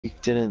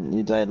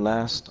You died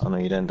last? Oh no,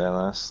 you didn't die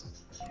last.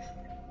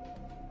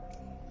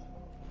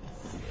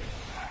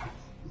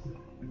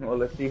 Well,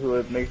 let's see who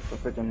it makes the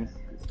freaking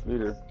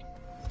leader.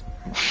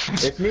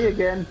 It's me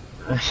again.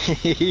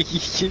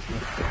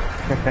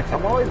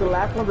 I'm always the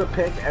last one to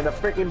pick and the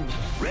freaking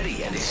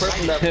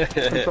person that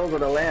controls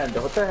the land.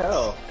 What the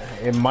hell?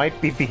 It might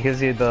be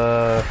because you're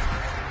the...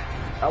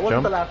 I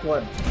wasn't the last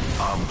one.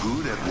 I'm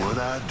good at what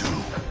I do.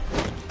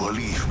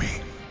 Believe me.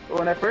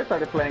 When I first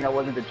started playing, I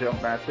wasn't the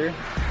jump master.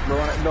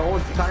 But the whole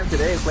time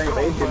today, playing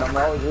with Adrian, I'm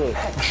always good.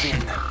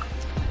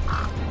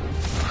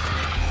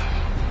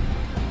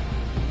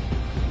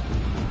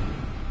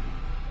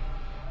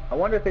 I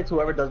wonder if it's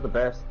whoever does the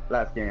best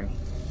last game.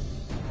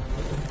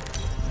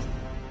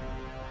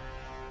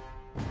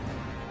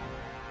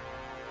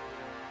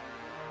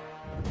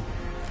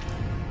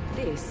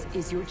 This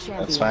is your champion.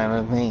 That's fine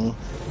with me.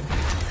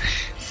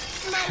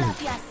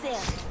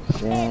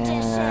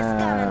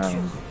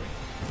 Damn.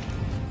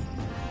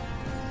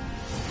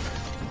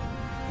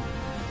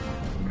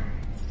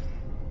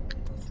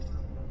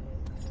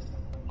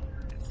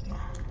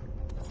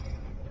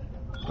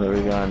 Where are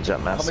we going,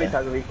 Jump How Master? many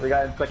times have we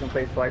got in second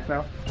place twice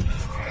now?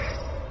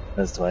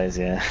 That's twice,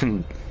 yeah.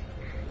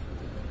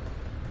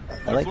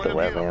 I like the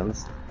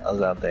wetlands. I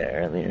was out there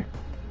earlier.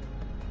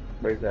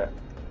 Where's that?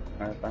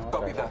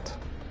 Copy that.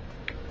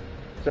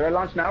 Should I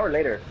launch now or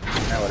later?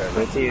 Now, whatever.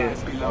 With you.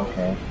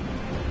 Okay.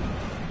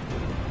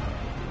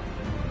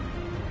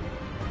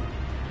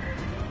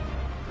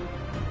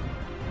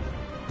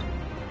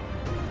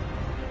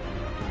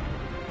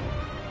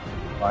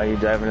 Why are you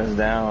driving us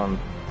down?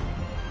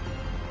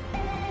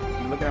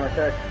 I'm looking at my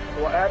text.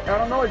 Well, I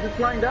don't know, it's just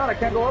flying down. I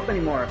can't go up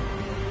anymore.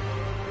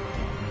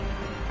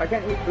 I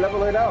can't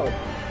level it out.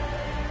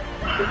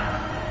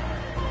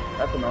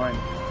 That's annoying.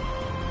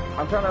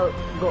 I'm trying to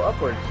go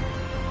upwards.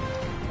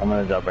 I'm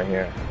gonna drop right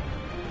here.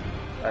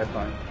 That's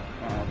fine.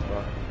 Oh,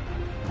 fuck.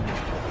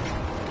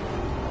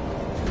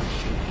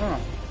 Huh.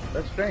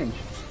 That's strange.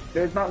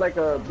 There's not like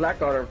a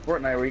Blackout or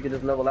Fortnite where you can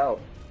just level out.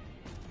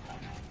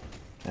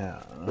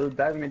 Yeah. It was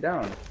diving me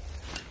down.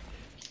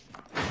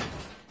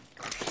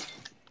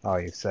 Oh,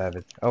 you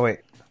savage. Oh, wait.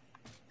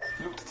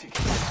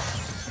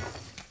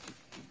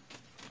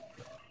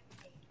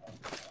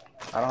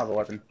 I don't have a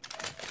weapon.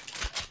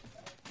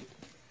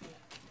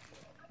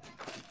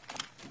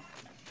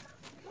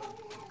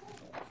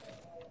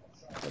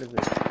 What is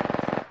this?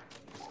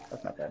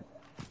 That's not bad.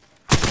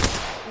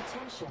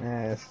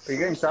 Yes. Are you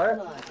getting shot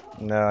at?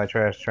 No, I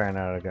tried trying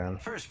out again.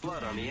 First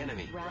blood on the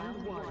enemy.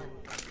 Round one.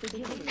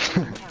 Beginning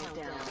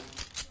countdown.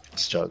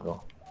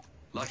 Struggle.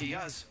 Lucky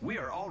us, we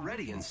are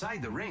already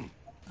inside the ring.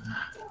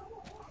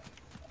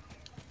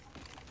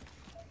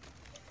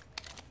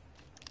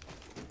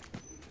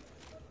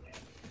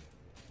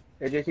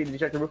 Hey JC, did you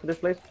check the roof of this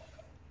place?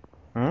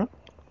 Hmm?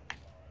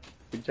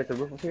 Did you check the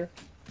roof of here?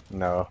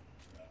 No.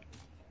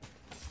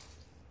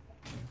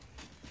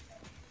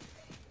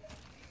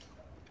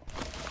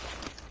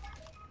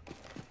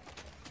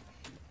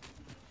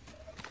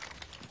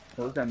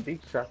 What was that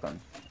big shotgun?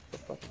 What the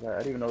fuck is that? I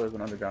didn't even know there was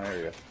an underground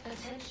area.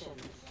 Attention.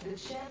 The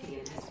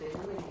champion has been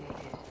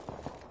eliminated.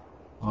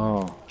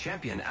 Oh.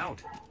 Champion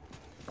out.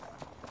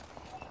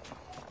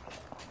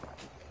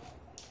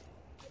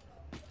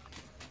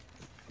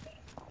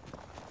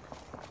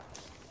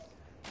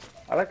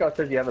 I like how it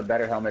says you have a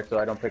better helmet, so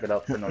I don't pick it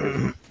up for no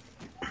reason.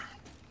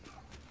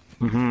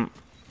 Mm-hmm.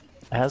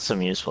 It has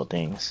some useful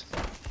things.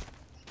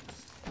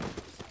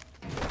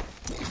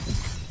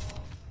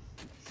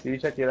 Did you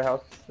check the other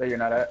house that you're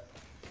not at?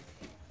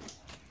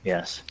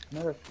 Yes.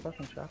 Another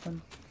fucking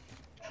shotgun?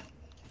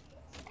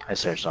 I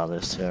searched all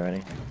this too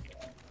already.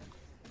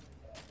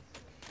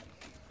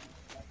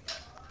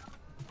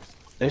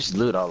 There's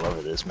loot all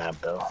over this map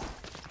though.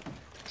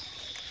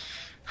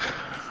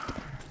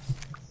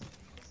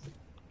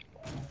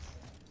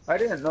 I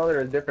didn't know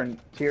there was different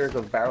tiers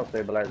of barrel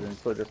stabilizers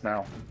until just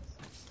now.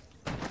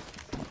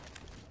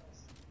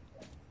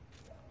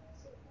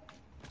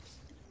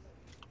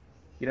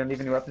 You didn't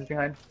leave any weapons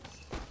behind?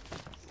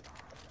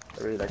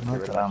 I really like to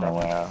get rid of I'm that.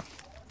 aware of.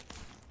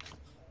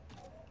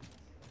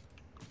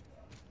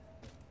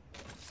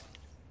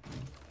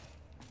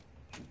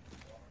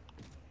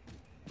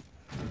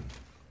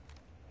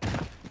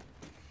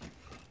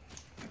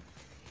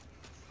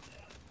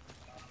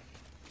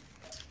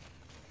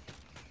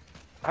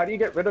 How do you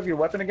get rid of your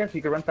weapon again so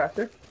you can run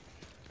faster?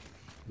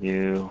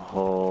 You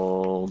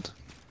hold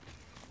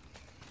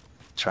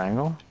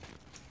triangle.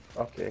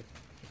 Okay.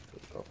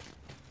 Let's go.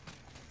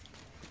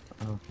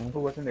 Okay. Oh,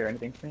 wasn't there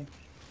anything for me?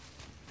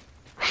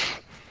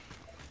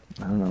 I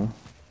don't know.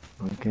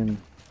 We can.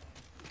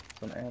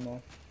 Some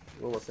ammo.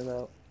 We'll work it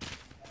out.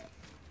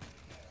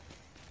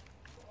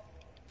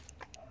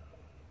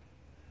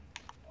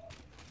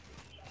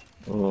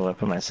 Oh, I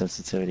put my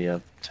sensitivity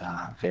up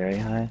to very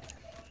high,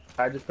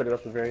 I just put it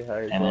up to very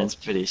high as and well. it's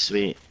pretty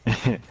sweet.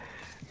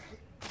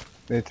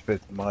 It's a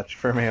bit much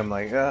for me. I'm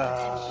like,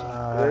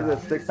 ah. There's a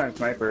 6x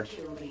sniper.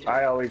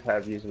 I always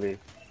have usually.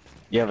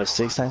 You have a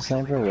 6x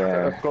sniper? A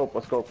Where? scope,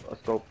 a scope, a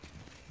scope.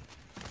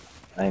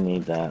 I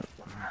need that.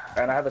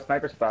 And I have a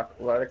sniper stock.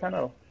 Well,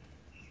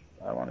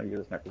 I want to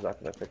use a sniper stock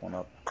if I pick one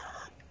up.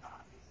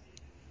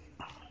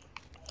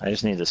 I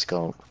just need a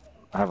scope.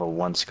 I have a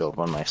 1 scope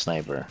on my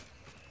sniper.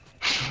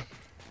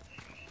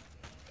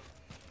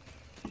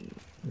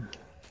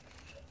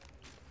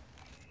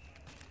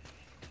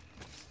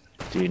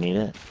 Do you need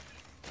it?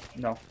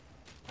 No.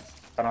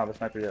 I don't have a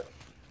sniper yet.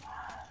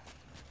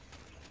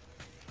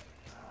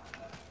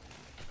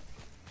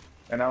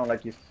 And I don't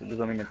like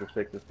zooming into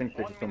 6. This thing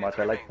 6 is too much.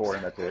 I like 4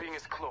 and that's it.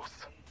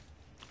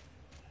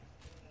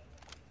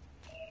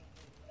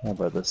 How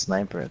about the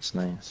sniper? It's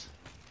nice.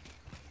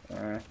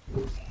 I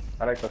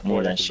like the 4. Need a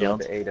I can go shield?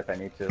 with the 8 if I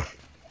need to.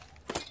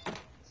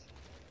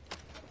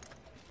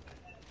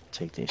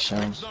 Take these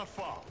shells.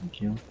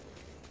 Thank you.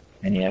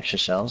 Any extra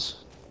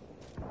shells?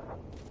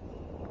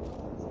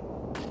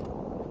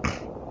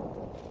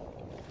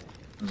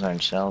 Those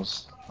aren't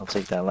shells. I'll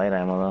take that light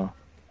ammo though.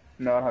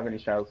 No, I don't have any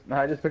shells. No,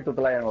 I just picked up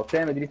the light ammo.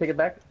 Damn it, did you take it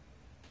back?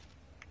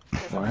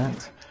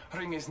 What?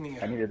 Ring is near.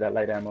 I needed that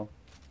light ammo.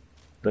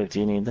 Look,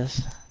 do you need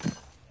this?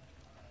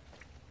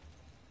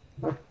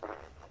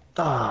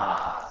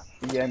 Ah.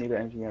 Yeah, I need the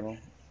MG ammo.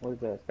 What is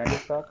that? Standard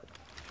stock?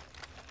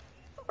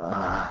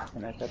 Ah.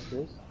 Can I touch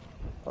this?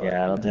 Oh,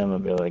 Yeah, I don't think I'm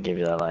gonna be able to give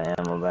you that light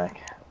ammo back.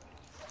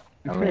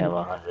 I only have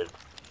 100.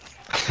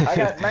 I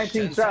got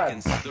 19 10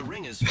 shots. seconds. The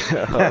ring is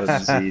Oh,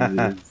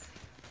 Jesus.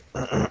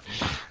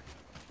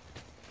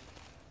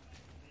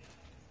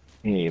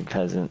 You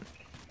peasant.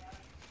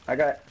 I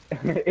got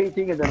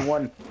 18 and then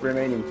 1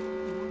 remaining.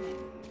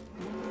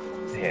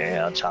 Here,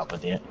 I'll chop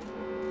with you.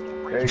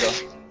 There you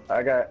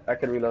go. I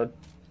can reload.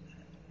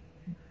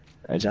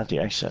 I dropped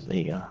you extra. There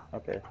you go.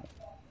 Okay.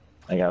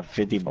 I got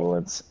 50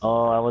 bullets.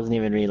 Oh, I wasn't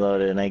even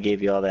reloaded and I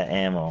gave you all that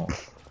ammo.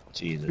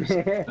 Jesus.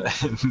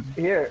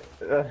 Here.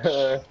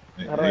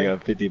 How do I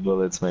got 50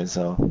 bullets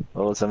myself.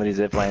 Oh, somebody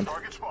ziplined.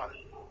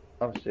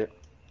 Oh shit.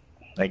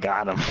 I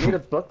got him. I need a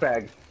book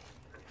bag.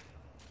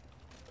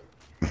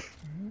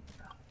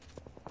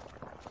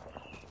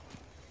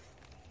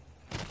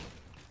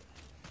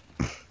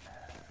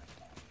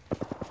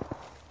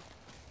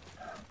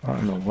 Oh,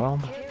 no, well.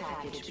 Care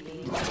package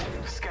being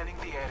scanning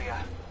the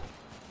area.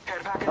 Care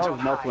package I on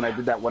was nuts high. when I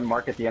did that one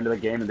mark at the end of the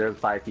game and there's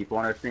 5 people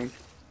on our screen.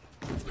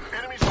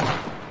 Enemy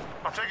spotted.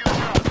 I'm taking a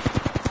shot.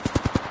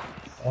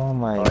 Oh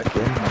my goodness.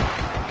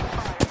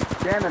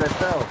 Damn it, I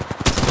fell.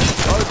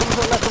 Oh, come to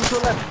the left, come to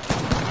the left.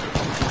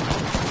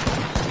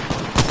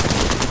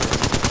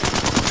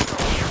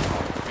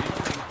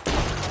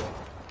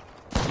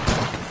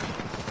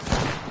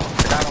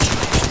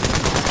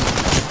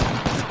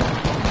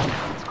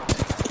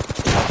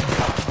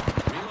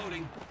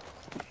 Reloading.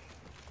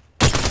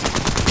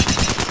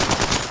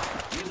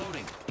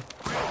 Reloading.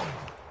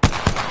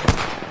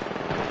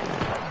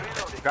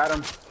 Got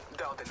him.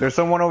 There's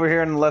someone over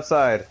here on the left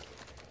side.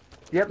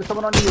 Yep, there's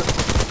someone under you.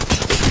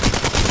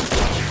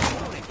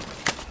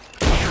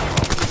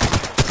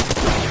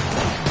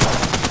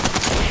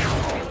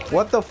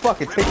 What the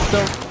fuck? It takes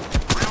so...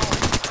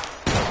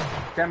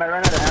 Damn, I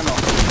ran out of ammo.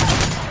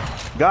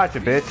 Gotcha,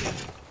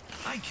 bitch.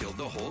 I killed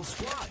the whole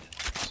squad.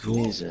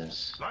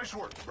 Jesus. Nice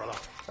work, brother.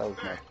 That was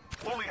nice.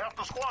 Only half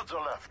the squads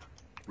are left.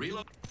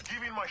 Reload.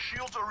 Giving my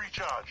shields a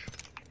recharge.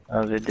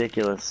 That was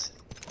ridiculous.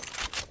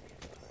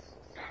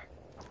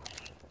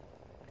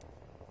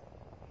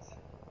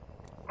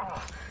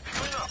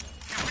 Healing up.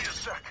 Give me a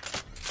sec.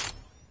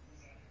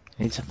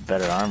 Need some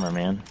better armor,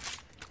 man.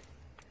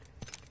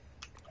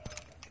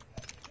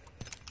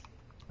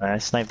 I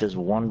sniped this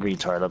one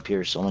retard up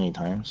here so many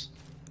times.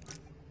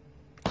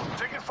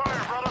 Taking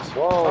fire, brothers.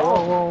 Whoa,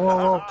 whoa,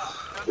 whoa,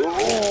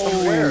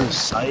 whoa. Where?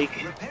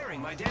 Psych.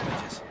 Repairing my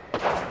damages.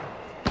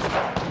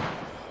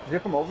 Is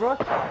it from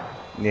Overwatch?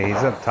 Yeah, he's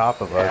up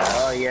top of us.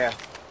 Oh, yeah.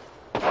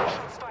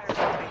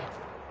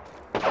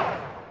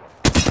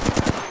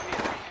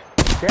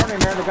 Damn it,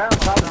 man. The guy on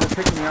top of me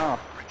picking me off.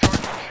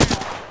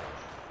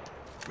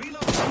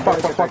 Reload.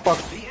 Fuck.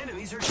 The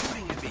enemies are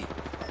shooting at me.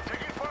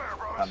 Taking fire,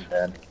 I'm brothers.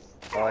 dead.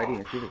 Oh, I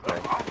didn't see this guy.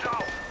 I'm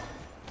down.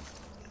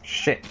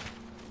 Shit.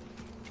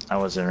 I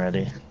wasn't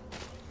ready.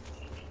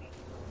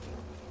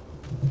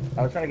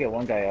 I was trying to get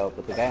one guy out,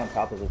 but the guy on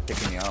top of us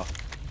picking me off.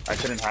 I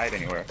couldn't hide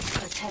anywhere.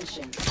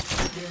 attention.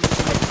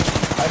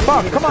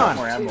 Fuck, come on.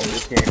 More ammo in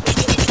this game.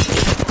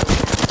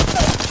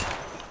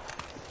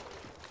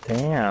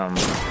 Damn.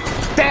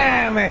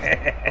 Damn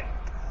it!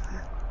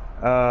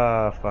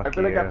 Fuck I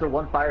feel like you. after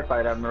one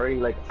firefight, I'm already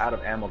like out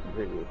of ammo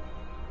completely.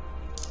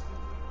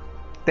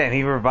 Damn,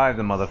 he revived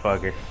the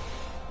motherfucker.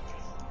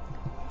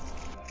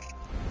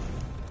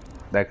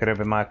 That could have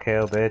been my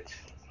kill, bitch.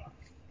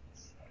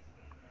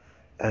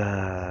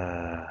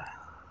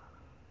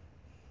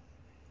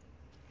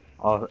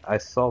 Oh, I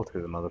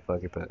salted the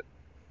motherfucker, but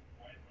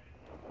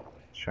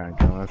trying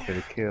to come up for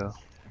the kill.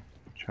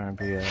 Trying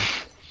to be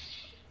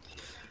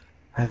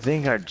I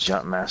think our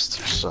jump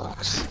master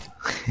sucks.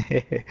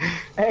 Hey,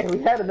 we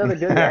had another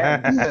good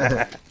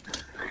guy.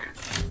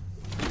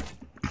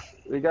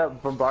 We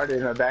got bombarded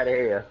in a bad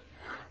area.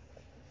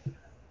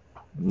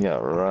 Yeah,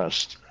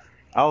 rushed.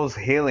 I was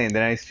healing,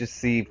 then I just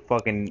see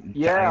fucking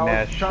Yeah, I giant was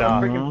ass trying to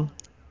shot. freaking-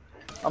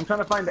 I'm trying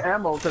to find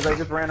ammo because I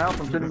just ran out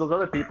from shooting those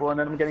other people and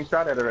then I'm getting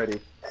shot at already.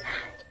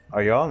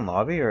 Are y'all in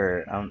lobby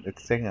or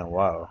it's taking a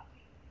while?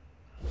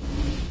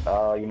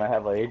 You might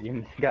have a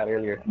agent you got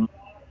earlier.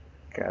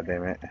 God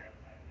damn it.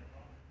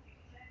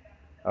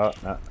 Oh,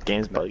 no.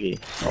 Game's buggy.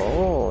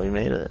 Oh, you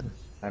made it.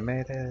 I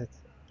made it.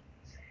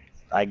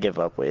 I give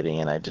up waiting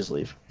and I just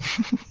leave.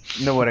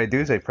 No, what I do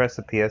is I press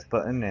the PS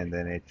button and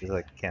then it just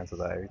like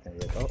cancels out everything.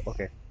 Like, oh,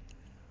 okay.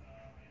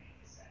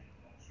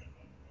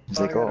 It's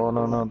like, oh,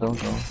 no, don't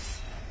go.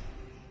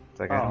 It's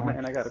like, Oh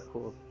man, I got a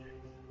cool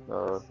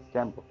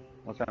gamble.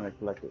 I'm trying to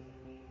collect it.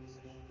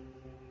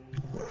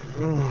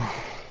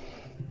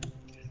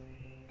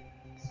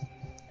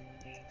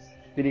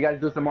 Did you guys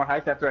do some more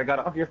hikes after I got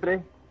off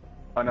yesterday?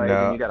 Oh no, No.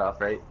 Adrian, you got off,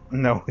 right?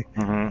 No.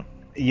 Mm-hmm.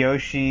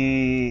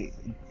 Yoshi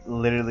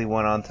literally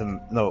went on to...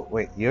 No,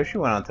 wait. Yoshi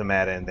went on to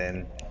Madden and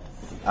then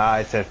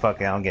I said, fuck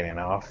it, I'm getting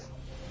off.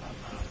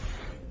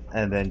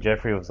 And then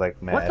Jeffrey was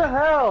like, mad. What the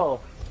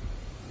hell?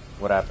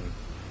 What happened?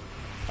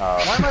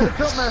 Why am I the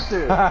tilt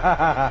master?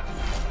 I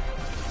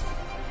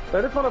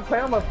just want to play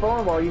on my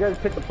phone while you guys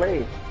pick the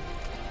play.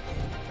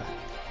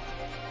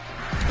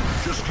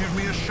 Just give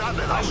me a shot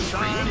and I'll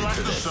shine like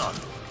the sun.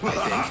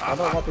 I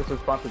don't want this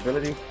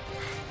responsibility.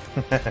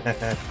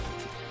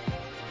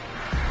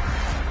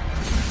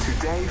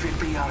 Today will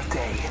be our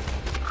day.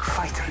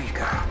 Fight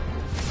Rika.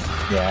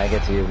 Yeah, I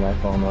get to use my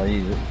phone while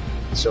you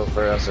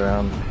chauffeur us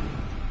around.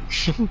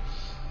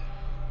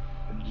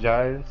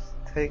 Jives,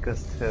 take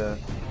us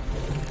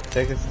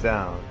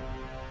down.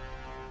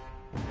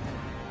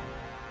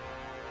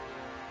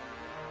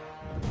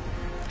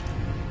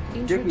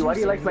 Jiffy, why do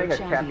you like playing as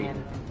Chappie?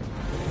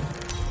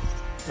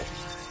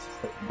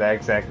 The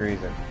exact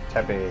reason.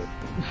 Chappy.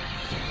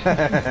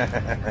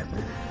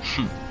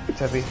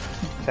 Chappy.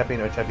 Chappy,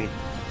 no Chappy.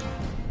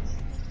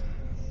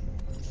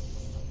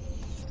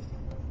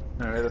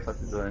 Alright, what the fuck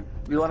is doing?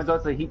 You want to go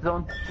to the heat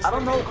zone? I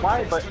don't know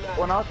why, but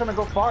when I was trying to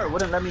go far, it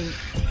wouldn't let me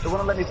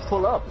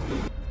pull up.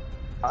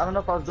 I don't know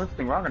if I was doing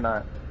something wrong or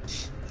not.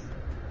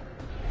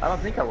 I don't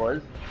think I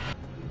was.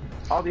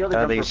 All the other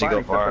I jumps think you were should fine go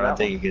except for far. I that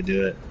think you could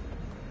do it.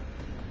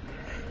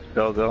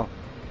 Go. one.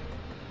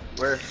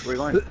 Where are we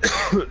going? As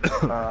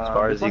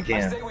far as you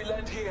can. we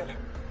land here.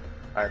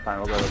 Alright, fine,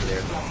 we'll go over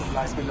there. Nothing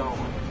lies below.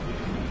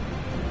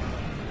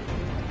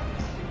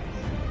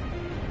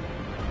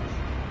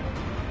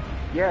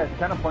 Yeah, it's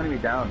kind of pointing me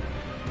down.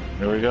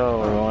 Here we go.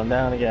 We're going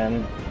down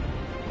again.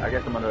 I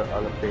guess I'm gonna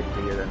I'll update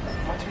for you then.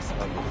 What is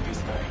it of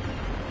this guy?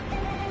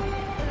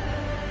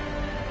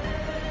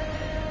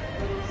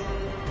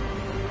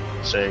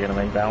 So you're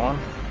gonna make that one?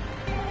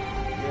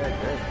 Yeah,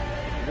 good.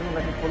 It doesn't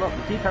let me pull up.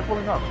 You see, try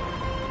pulling up.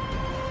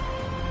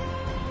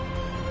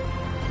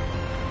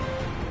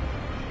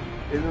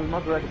 It isn't as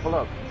much as I can pull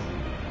up.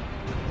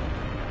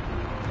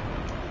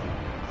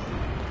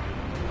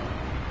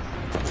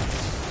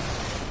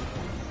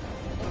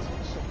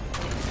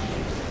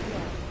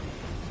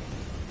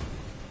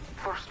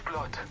 First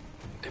blood.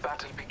 The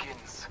battle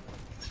begins.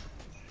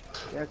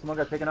 Yeah, someone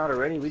got taken out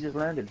already. We just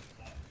landed.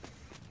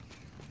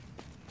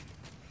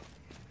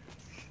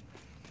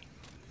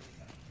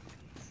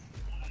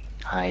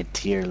 High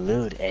tier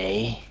loot,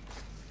 eh?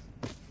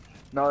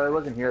 No, it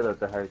wasn't here that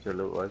the high tier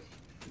loot was.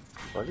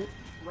 Was it?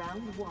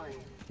 Round one.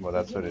 Well,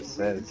 that's what it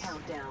says.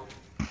 Countdown.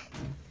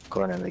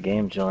 According to the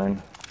game,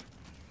 Julian.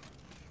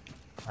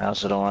 I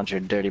also don't want your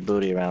dirty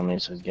booty around me,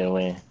 so get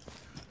away.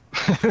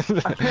 I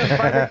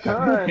can't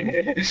find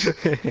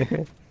a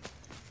gun.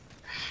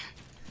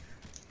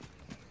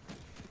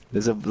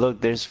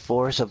 There's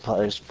four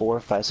or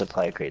five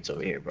supply crates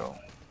over here, bro.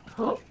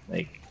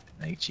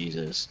 like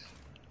Jesus.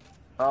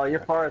 Oh,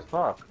 you're far as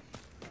fuck.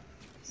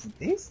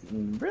 These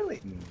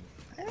really...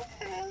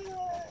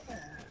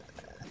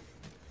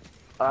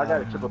 I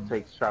got a triple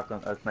take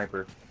shotgun, a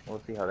sniper.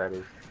 We'll see how that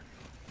is.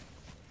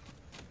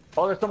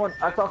 Oh, there's someone.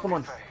 I saw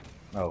someone.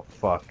 Oh,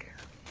 fuck.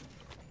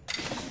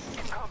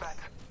 Combat.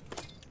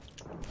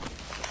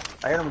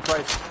 I hit him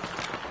twice.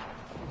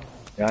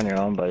 You're on your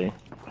own, buddy.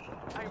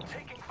 I'm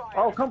taking fire.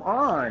 Oh, come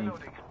on.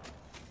 Reloading.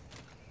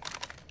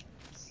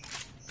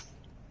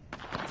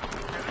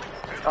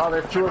 Oh,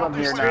 there's two of them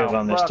here Three of now.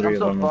 them. There's Fuck, three I'm of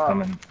so them.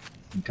 fucked.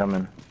 I'm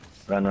coming.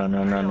 Run.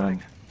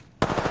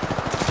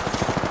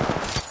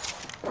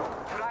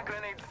 Frag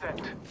grenade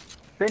set.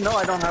 They know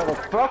I don't have a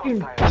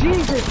fucking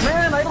Jesus,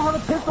 man! I don't have a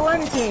pistol or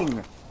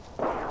anything.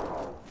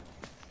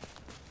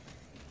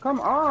 Come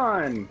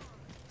on!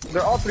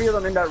 They're all three of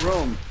them in that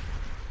room.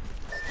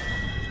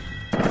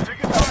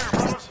 Taking fire,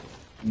 fellas.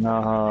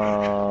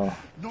 No.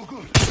 No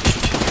good.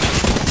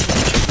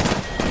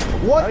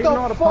 What How do you know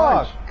how the to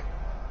fuck? punch?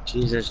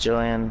 Jesus,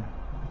 Julian.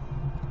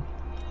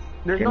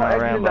 There's You're no not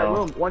exit in that Rambo.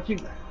 room.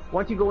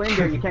 Once you go in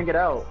there, you can't get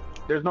out.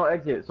 There's no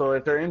exit. So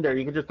if they're in there,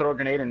 you can just throw a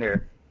grenade in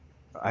there.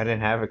 I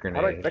didn't have a How do I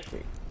grenade. expect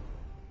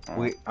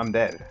it? I'm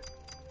dead.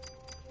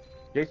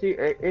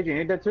 JC, Adrian,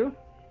 you dead too?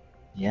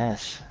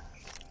 Yes.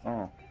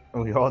 Oh.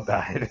 We all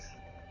died.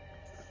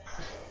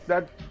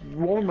 That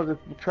room was a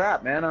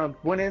trap, man. I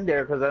went in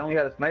there because I only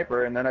had a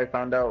sniper, and then I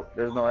found out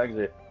there's no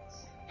exit.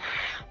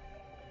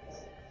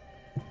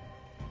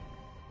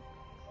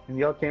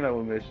 Y'all came out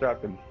when we were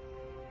shotgun.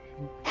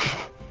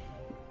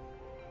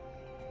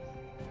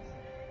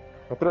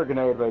 I threw a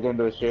grenade, but I didn't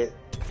do a shit.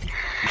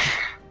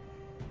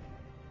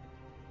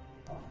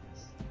 I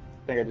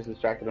think I just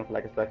distracted him for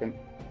like a second.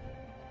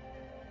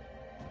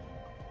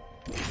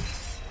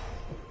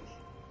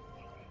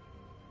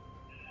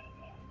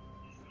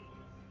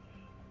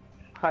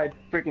 I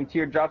freaking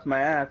teardrops my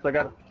ass. I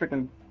got a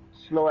freaking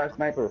slow ass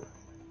sniper.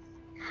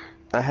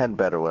 I had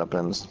better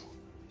weapons.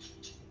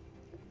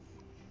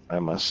 I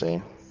must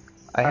say.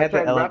 I I had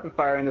tried the rapid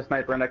fire in the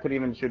sniper and I couldn't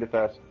even shoot it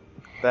fast.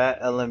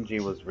 that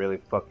LMG was really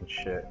fucking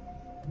shit.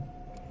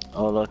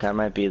 Oh look, I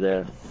might be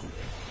there.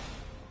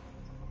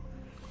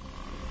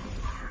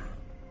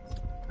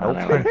 Oh,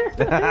 Nope. never.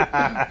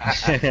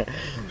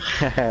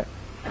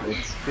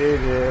 It's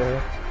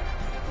good.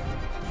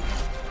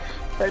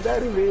 I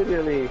died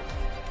immediately. It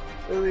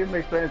doesn't even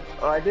make sense.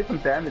 Oh, I did some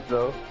damage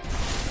though.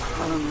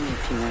 Follow me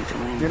if you want to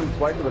win. Hit him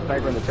twice with a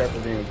sniper in the chest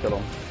and didn't even kill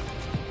him.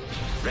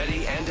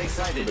 Ready and The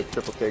excited.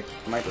 triple kick.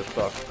 Sniper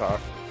sucks, cock.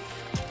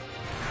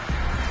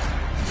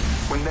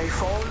 When they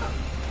fall,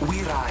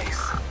 we rise.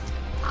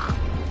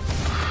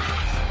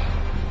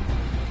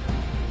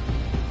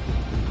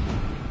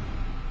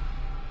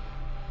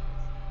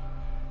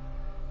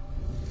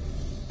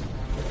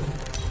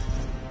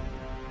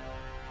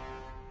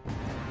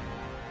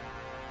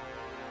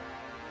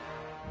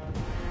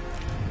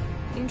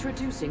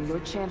 Introducing your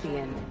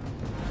champion.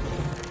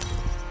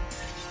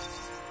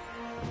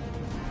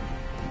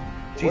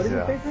 What did you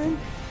Jesus. say, Green?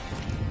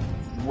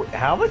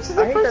 How much is I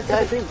the hate that first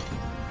guy? stupid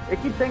thing.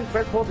 It keeps saying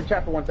press hold to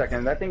chat for 1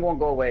 second. That thing won't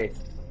go away.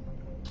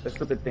 The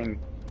stupid thing.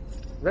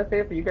 Does that say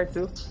it for you guys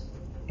too?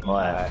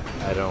 What? I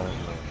don't know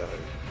what that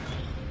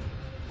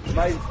is.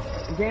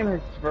 My game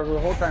has, for the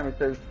whole time, it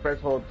says press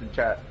hold to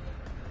chat.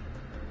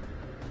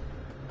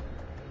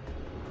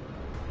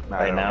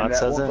 Right now And it that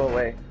says won't go it?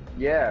 away.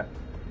 Yeah,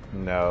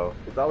 No.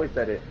 it's always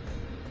said it.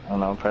 I don't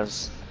know,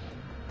 press.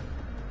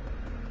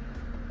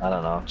 I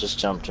don't know, just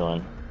jump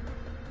join.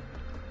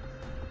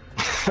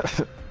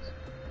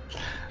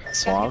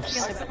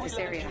 Swamps? About this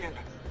area.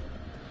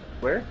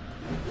 Where?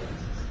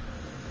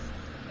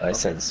 I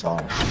said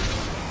swamps.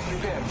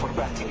 Prepare for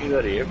battle. You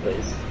go to your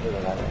place.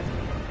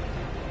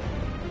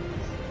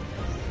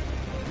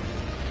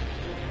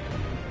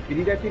 Did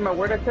you guys see my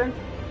word I sent?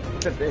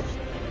 It's a bitch.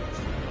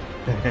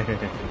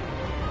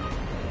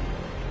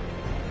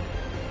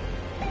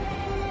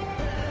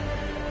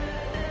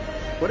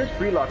 What does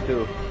free lock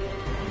do?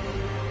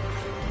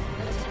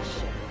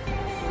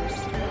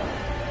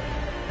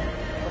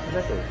 What's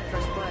that do?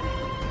 First blood.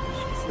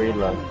 Free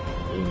look.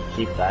 You can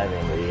keep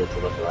diving, but you get to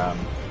look around.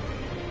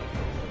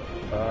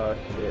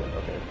 Shit,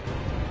 okay.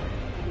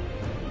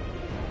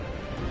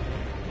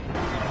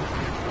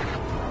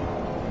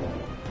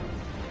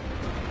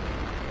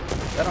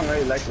 I don't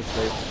really like this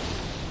place.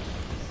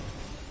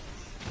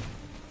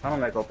 I don't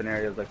like open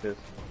areas like this.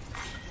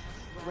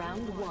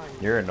 Round one.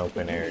 You're in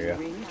open area.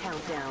 Ring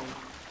countdown.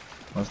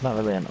 Well, it's not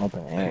really an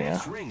open The area.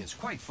 next ring is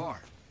quite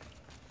far.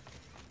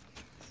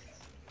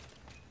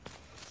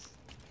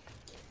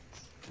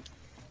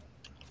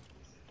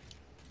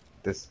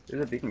 This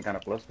There's a beacon kind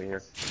of close to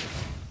here.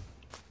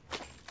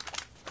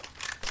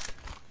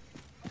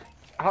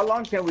 How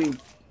long can we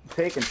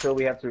take until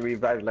we have to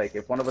revive? Like,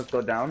 if one of us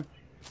go down,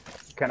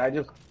 can I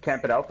just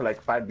camp it out for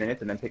like 5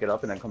 minutes and then pick it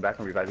up and then come back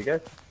and revive you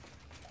guys?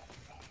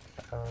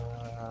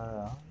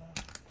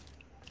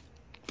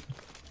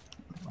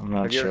 I'm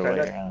not Have you ever sure tried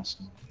what that? you're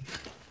asking.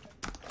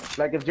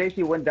 Like, if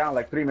JC went down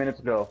like 3 minutes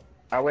ago,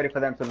 I waited for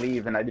them to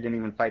leave and I didn't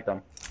even fight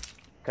them.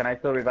 Can I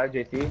still revive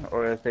JC,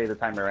 or say the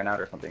timer ran out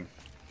or something?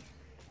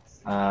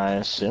 I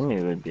assume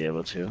you would be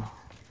able to.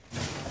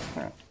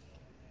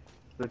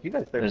 So if you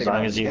guys start As taking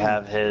long out as the you game-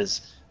 have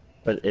his.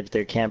 But if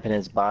they're camping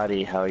his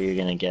body, how are you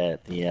gonna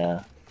get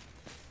the,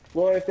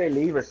 Well, if they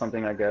leave or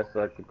something, I guess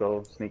I could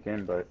go sneak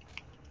in, but...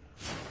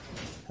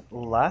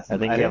 last I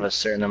think time you have a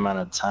certain amount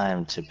of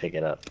time to pick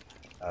it up.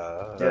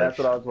 Yeah, that's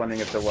what I was wondering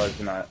if there was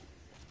or not.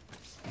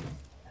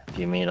 If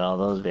you meet all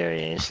those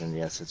variations,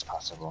 yes, it's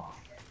possible.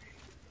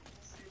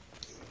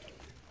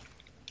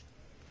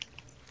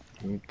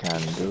 You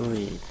can do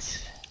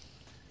it.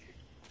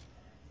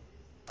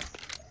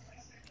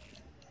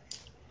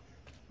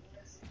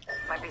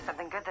 Might be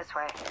something good this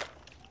way.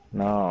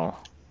 No.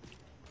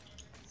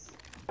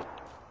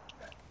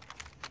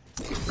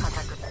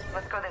 Contact with.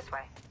 Let's go this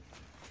way.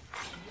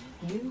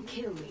 New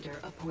kill leader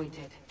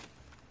appointed.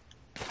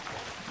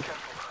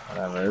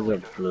 Whatever,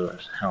 there's a blue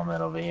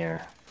helmet over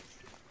here.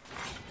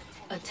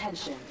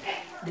 Attention.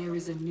 There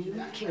is a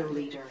new kill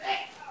leader.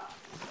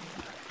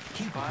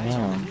 Keep eyes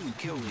on the new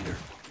kill leader.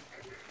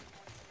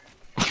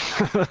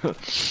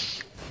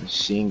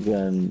 Machine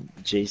gun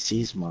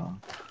JC's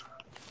mom.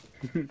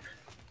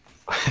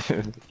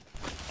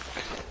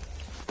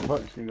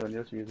 What machine gun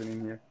Yoshi using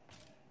in here?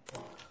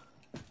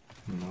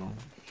 No.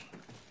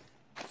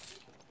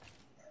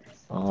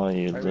 Oh,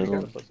 you I really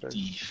little got us upstairs.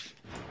 thief.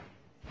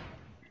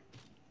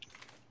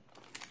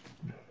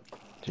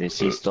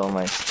 JC stole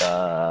my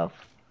stuff.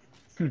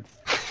 Did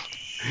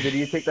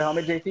you take the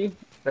helmet, JC,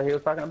 that he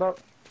was talking about?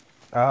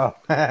 Oh.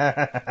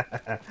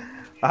 I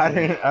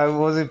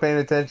wasn't paying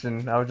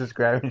attention. I was just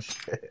grabbing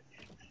shit.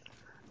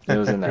 It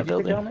was in that Did you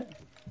pick the building. helmet?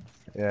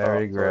 Yeah, I Oh,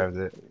 already so- grabbed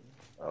it.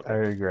 I Okay.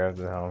 already grabbed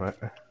the helmet.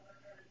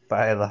 But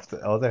I left the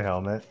other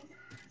helmet.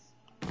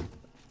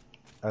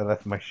 I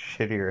left my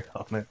shittier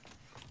helmet.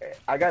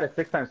 I got a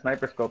 6x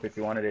sniper scope if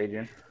you want it,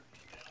 Adrian.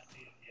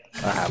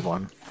 I have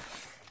one.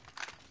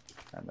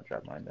 I'm gonna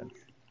drop mine then.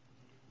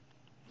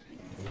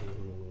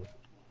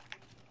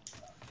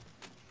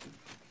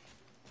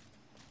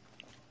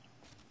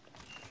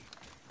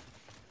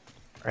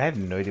 I have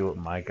no idea what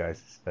my guy's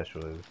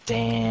special is.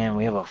 Damn,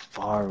 we have a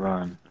far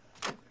run.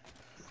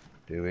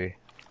 Do we?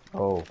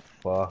 Oh,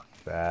 fuck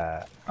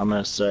that. I'm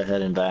gonna start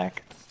heading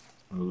back.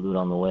 Loot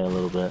on the way a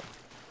little bit.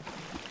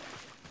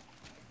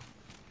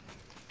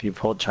 If you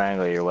pull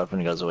triangle, your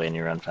weapon goes away and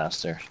you run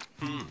faster.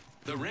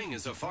 The ring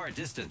is a far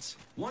distance.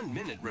 1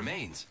 minute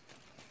remains.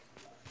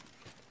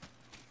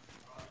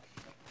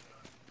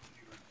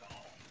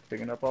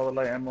 Picking up all the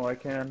light ammo I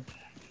can.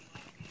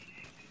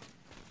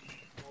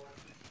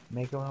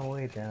 Making my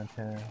way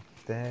downtown.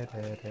 Da,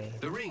 da, da,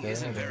 The ring da,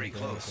 isn't da, very da,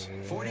 close. da,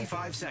 da.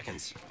 45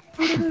 seconds.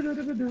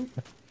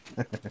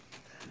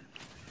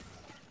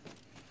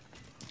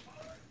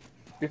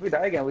 If we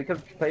die again, we could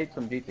have played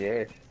some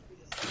GTA.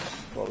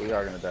 Well, we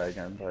are gonna die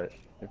again, but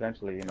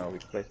eventually, you know, we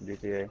can play some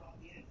GTA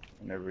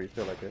whenever we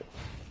feel like it.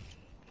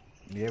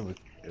 Yeah,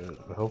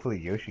 hopefully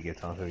Yoshi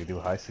gets on so we can do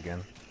heist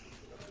again.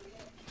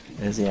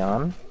 Is he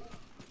on?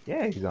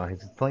 Yeah, he's on.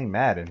 He's playing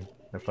Madden.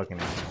 The fucking.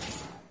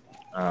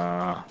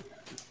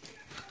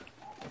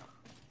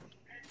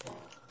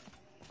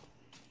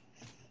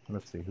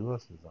 Let's see, who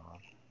else is on?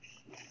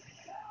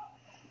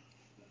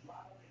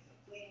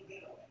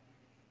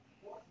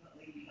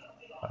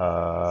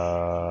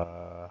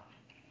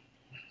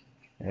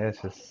 Yeah,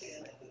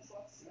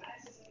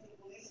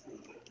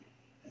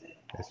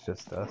 it's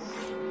just us.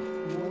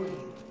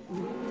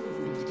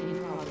 Movement in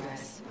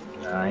progress.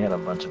 Nah, I got a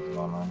bunch of them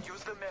on.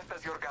 Use the map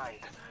as your guide.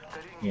 The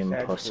ring You can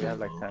Yeah, post we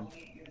have it. like 10.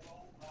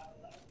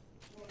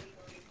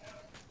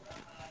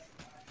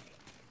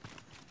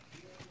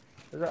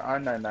 There's an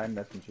R99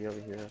 SMG over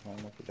here. I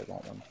don't know if you guys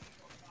want one.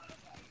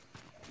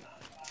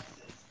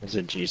 There's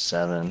a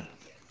G7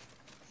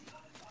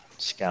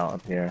 scout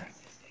up here.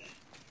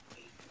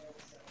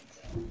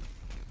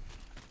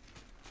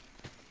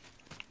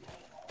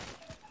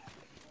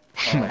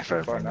 My so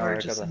first far one now I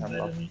just got a invited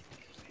hemlock. me.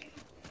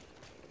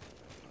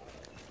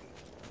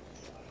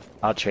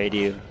 I'll trade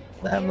you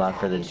the hemlock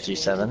for the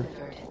G7.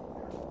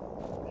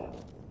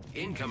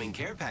 Incoming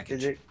care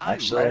package. Did you?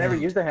 Actually- I never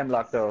used a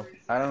hemlock though.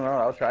 I don't know.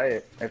 I'll try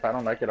it. If I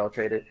don't like it, I'll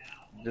trade it.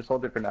 Just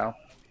hold it for now.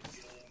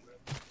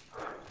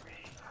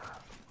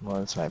 Well,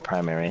 that's my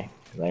primary.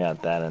 'Cause I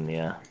got that in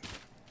the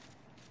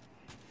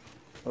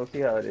We'll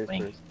see how it is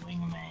wing, first.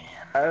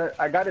 wingman.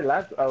 I got it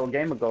last a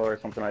game ago or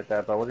something like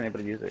that, but I wasn't able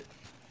to use it.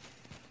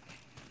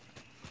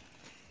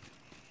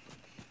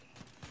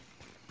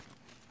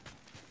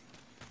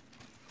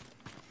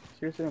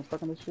 Seriously, I'm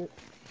stuck on this shit.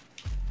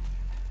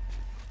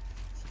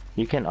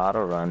 You can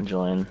auto run,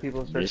 Julian.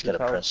 People You just search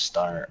gotta this press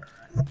start.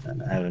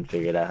 I haven't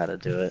figured out how to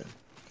do it.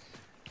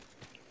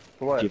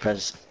 For what?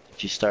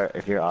 If you start,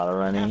 if you're auto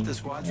running, Half the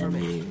squad's and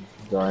remain. you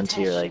go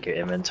into your like your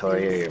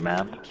inventory or your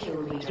map, Kill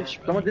leader.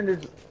 Someone's in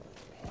this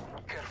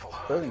Careful.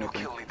 building. No I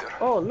think. kill leader.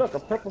 Oh, look, a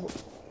purple.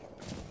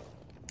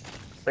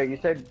 Wait, you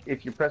said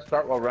if you press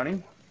start while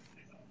running?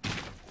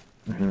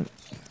 hmm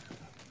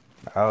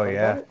Oh Was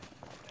yeah, that it?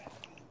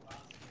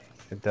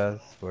 it does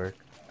work.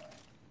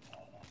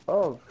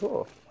 Oh,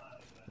 cool.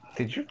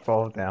 Did you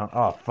fall down?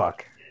 Oh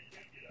fuck.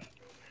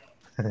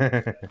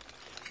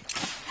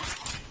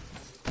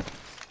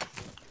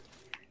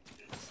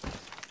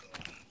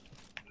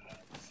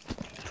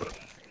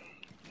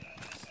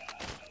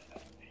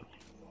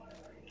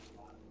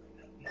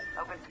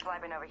 Open supply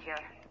bin over here.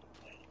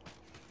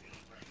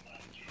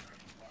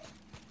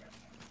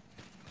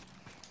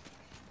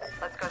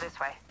 Let's go this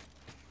way.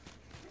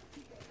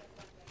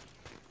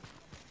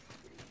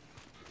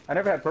 I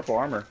never had purple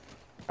armor.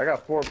 I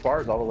got 4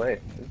 bars all the way.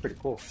 It's pretty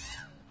cool.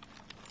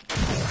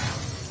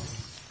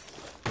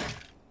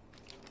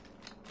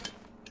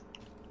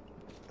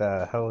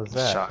 The hell is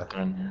that?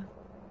 Shotgun.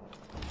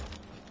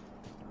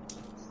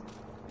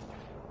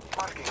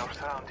 Marking our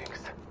surroundings.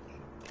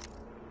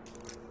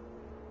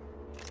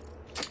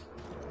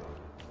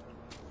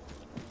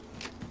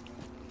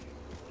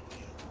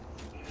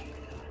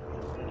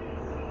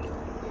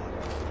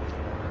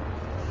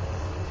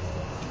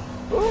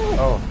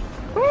 Oh,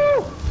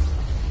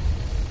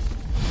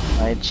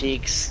 My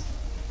cheeks.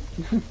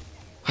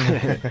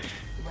 Round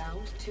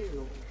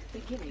 2.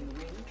 Beginning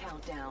ring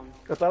countdown.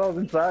 I thought I was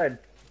inside.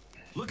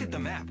 Look at the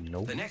map.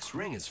 Nope. The next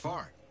ring is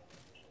far.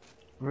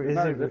 where Is is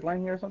not a it? zip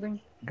line here or something?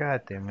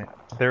 God damn it!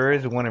 There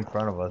is one in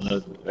front of us.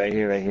 No, right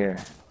here, right here.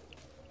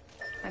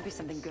 Might be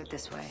something good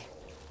this way.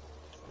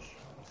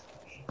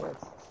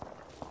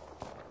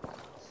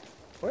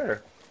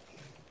 Where?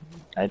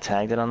 I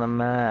tagged it on the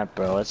map,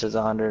 bro. It says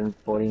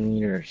 140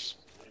 meters.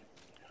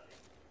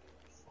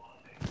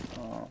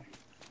 Oh.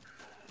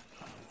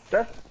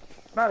 That's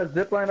Not a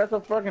zipline, that's a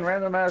fucking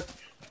random ass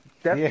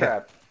death Yeah.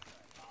 trap.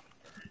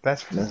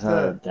 That's That's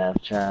not a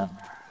death trap.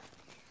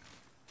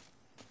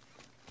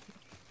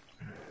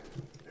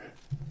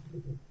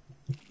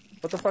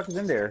 What the fuck is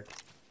in there?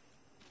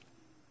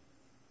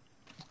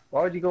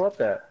 Why would you go up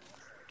that?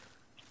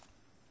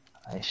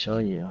 I show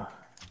you.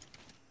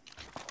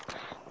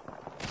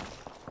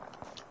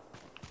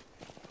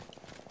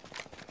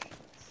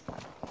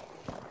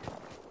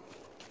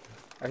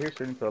 I hear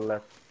shooting to the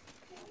left.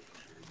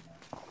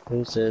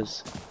 Who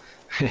says?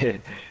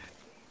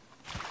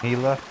 He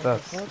left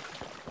us.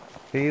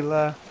 He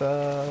left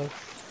us.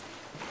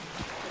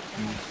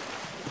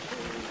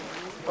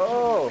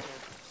 Oh!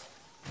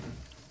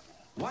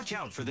 Watch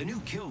out for the new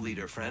kill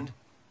leader, friend.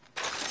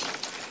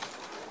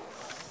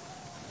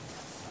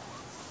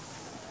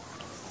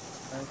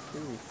 I see.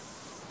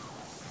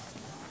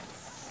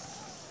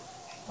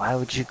 Why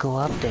would you go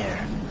up there?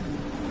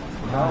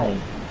 Why?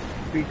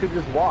 You could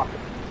just walk.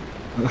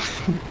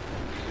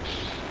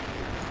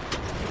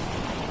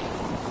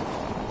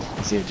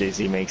 See if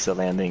JC makes a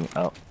landing.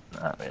 Oh,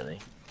 not really.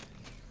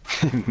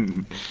 A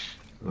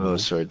little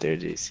short there,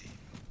 JC.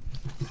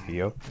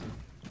 Yup.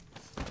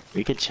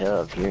 We could chill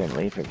up here and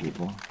wait for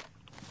people.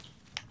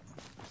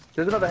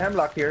 There's another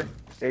hemlock here,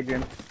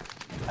 Adrian.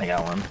 I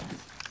got one.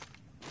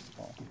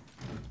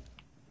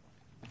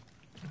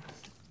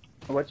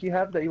 What do you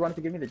have that you wanted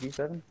to give me? The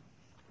G7?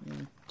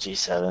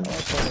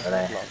 G7. But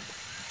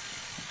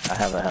I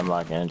have a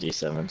hemlock and a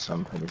G7, so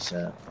I'm pretty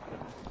set.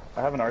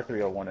 I have an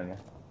R301 in there.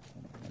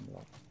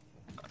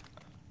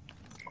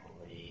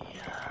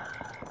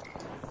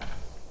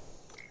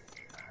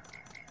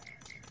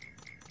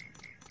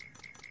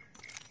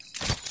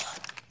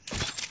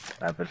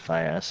 Rapid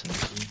fire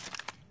SMG.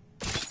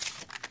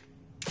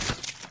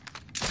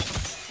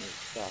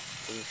 Stop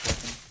for a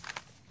second.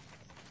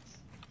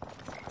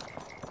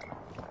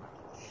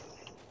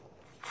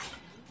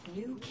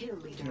 New kill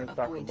I'm leader gonna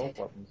stop for both appointed.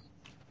 weapons.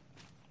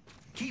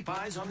 Keep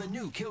eyes on the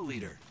new kill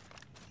leader.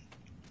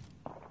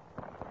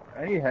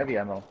 I need heavy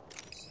ammo.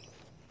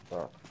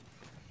 Fuck.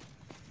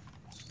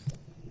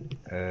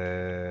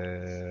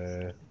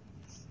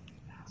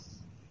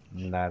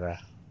 Nada.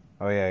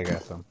 Oh yeah, I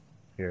got some.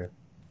 Here.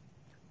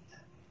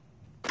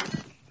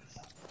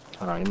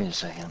 Hold on, give me a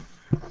second.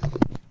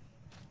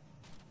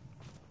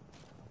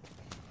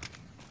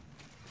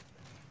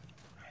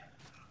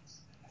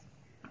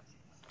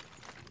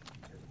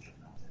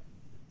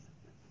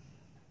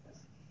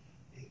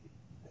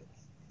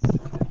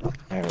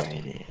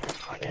 Alrighty.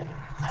 Fucking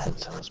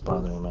headset was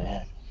bothering my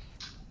head.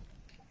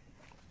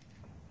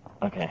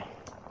 Okay.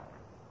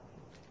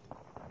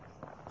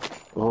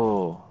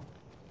 Oh.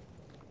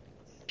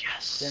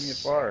 Yes. Damn, you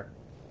far.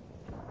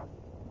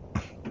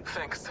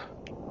 Thanks.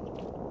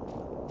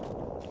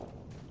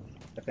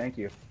 Thank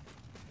you.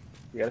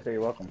 You gotta say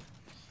you're welcome.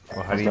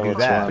 Well, how do you do Double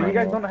that? So you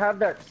guys Right. don't have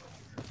that.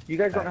 You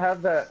guys don't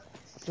have that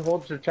to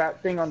hold the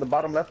chat thing on the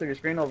bottom left of your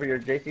screen over your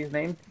JC's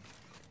name.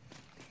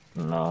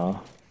 No.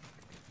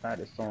 That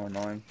is so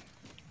annoying.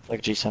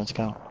 Like G7's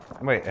go.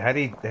 Wait, how do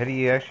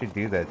you actually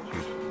do that?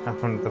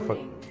 What the fuck?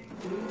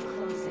 New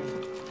closing.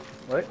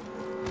 What?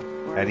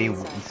 How do you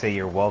say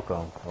you're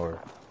welcome? Or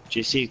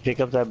GC, pick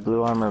up that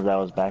blue armor that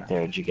was back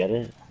there. Did you get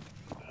it?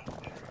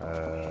 I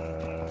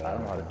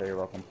don't know how to say you're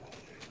welcome.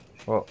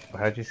 Well,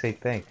 how'd you say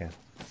thank you?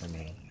 I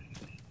mean,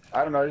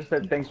 I don't know. I just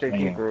said thanks JC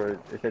Damn. for.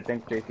 It said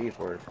thanks JC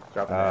for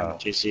dropping Oh. that.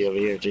 JC over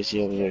here,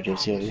 JC over here,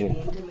 JC over here.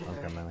 I'm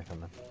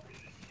coming.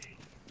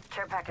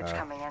 Care package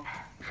coming in.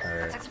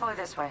 Alright. Let's explore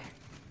this way.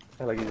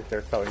 I like you just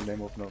start telling your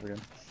name over and over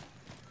again.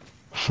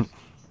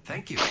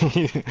 Thank you.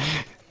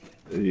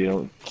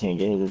 You can't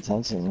get his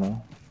attention, huh?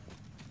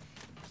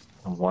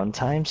 A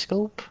one-time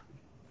scope?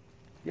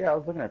 Yeah, I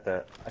was looking at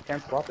that. I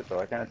can't swap it though.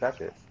 I can't attach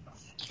it.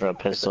 For a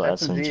pistol,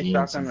 It's an SMG, and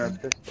shotgun, or a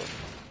something. pistol.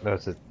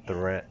 That's a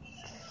threat.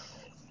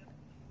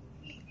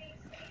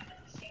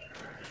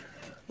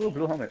 Ooh,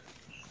 blue helmet.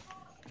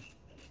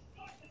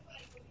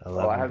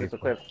 11 Oh, I have this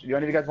people. equipped. Do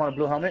any of you guys want a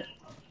blue helmet?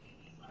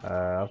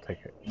 I'll take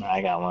it.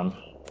 I got one.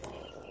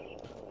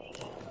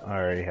 I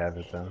already have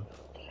it then.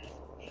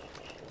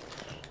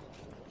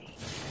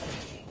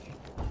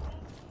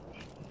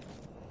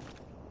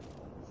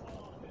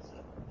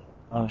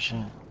 Oh shit.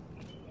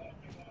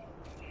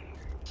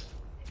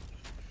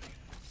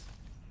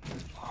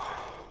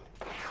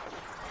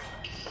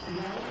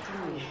 Round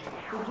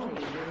 3.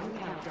 Beginning ring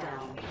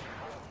countdown.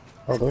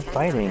 Oh, they're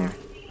fighting.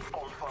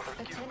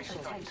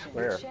 Attention.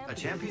 Where? A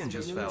champion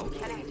just fell.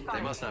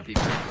 They must not be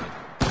very good.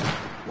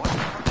 What?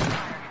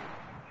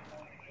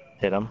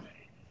 Hit him.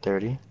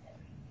 30.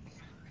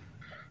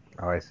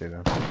 Oh, I see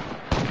them.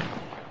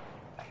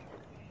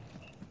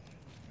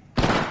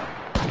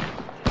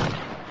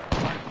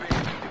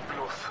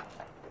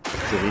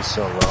 Dude, he's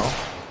so low.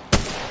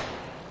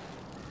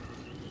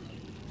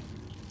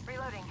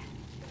 Reloading.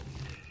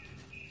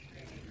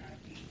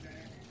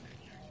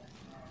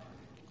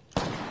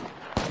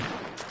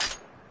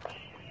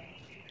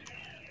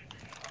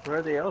 Where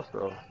are they else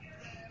though?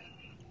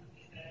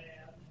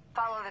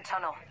 Follow the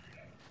tunnel.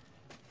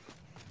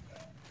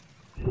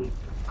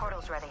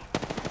 Portal's ready.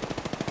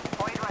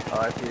 Oh,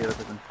 I see you.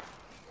 Listen.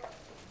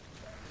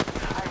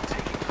 I'm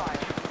taking fire.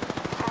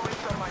 Throwing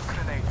thermite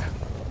grenade.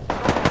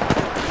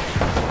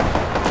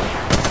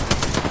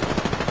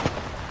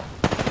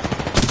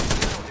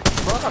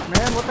 Fuck,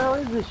 man. What the hell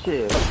is this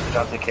shit?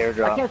 Drop the care I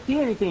drop. can't see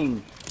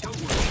anything. Don't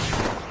worry.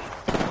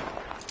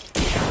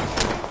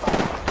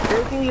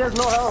 JC, he has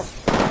no health.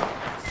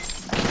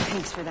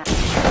 Thanks for that.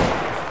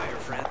 Fire,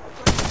 friend.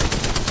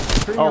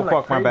 Treating Oh him like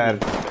fuck, my crazy.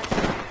 bad.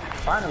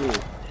 Finally.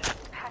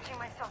 Patching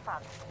myself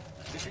up.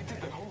 Defeated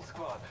the whole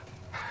squad.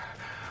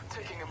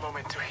 Taking a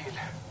moment to heal.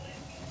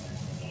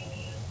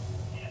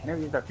 Never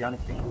used that Psionic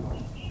thing.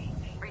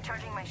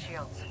 Recharging my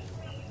shields.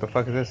 The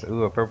fuck is this?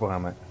 Ooh, a purple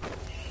helmet.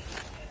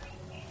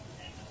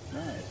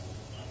 Nice.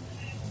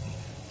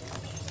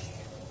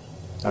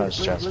 That was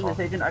Look, stressful. look,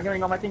 Agent. I'm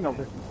getting all my thing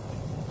over.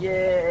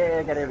 Yeah,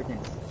 I got everything.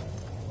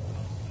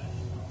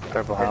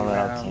 Purple helmet,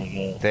 I'll take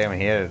it. Damn,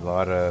 he had a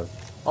lot of.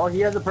 Oh, he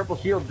has a purple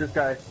shield, this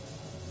guy.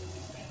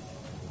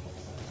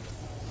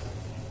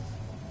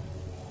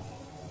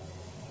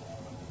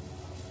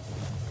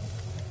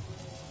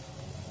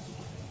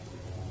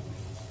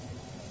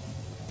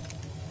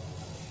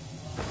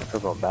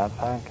 Purple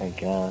backpack, I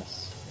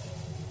guess.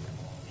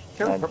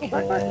 He has a purple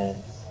backpack?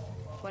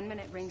 1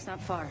 minute, ring's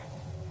not far.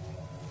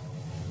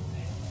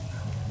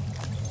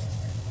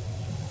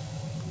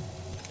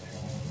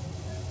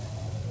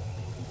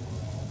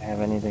 Have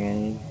anything I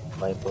need?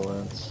 Light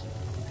bullets.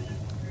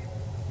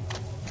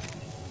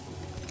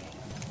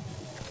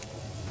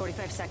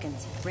 45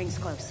 seconds. Ring's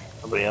close.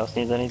 Nobody else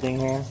needs anything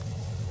here?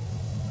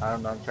 I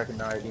don't know, I'm checking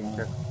now, I didn't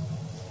check.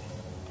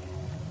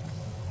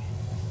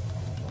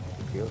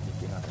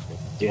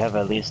 Do you have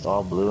at least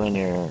all blue in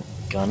your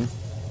gun?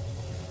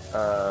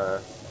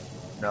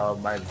 No,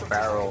 my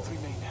barrel.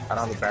 I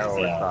don't have a barrel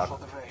in Yeah.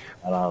 stock.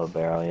 I don't have a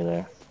barrel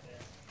either.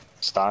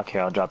 Stock?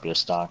 Here, I'll drop you a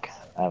stock.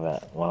 I have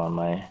one on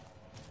my...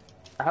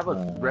 I have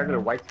a regular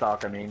white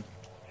stock, I mean.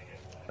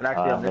 And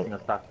actually, I'm but- missing a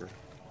stock for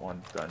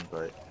one gun,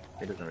 but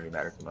it doesn't really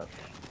matter too much.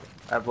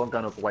 I have one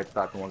gun with white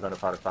stock and one gun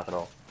without a stock at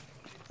all.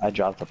 I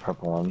dropped the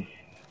purple one.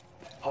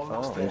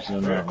 Almost There's there.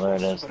 no Very where it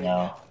close, is buddy.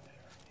 now.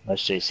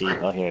 Let's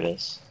JC. Oh, here it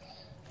is.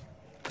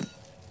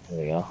 There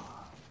we go.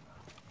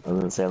 I was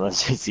gonna say,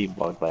 let's JC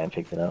walked by and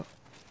picked it up.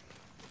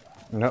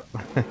 Nope.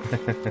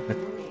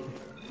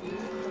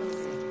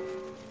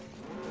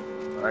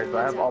 Alright, so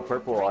I have all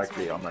purple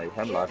actually on my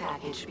Care hemlock.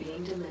 package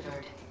being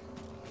delivered.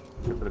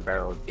 Except for the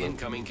barrel.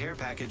 Incoming care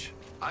package.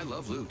 I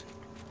love loot.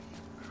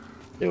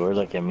 Dude, we're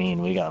looking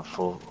mean. We got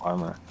full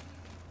armor.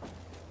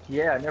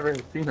 Yeah, I never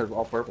seen this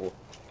all purple.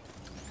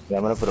 Yeah,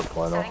 I'm gonna put a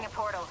portal. Setting a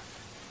portal.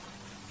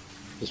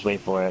 Just wait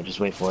for it. Just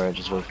wait for it.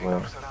 Just wait for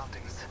it.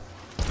 Surroundings.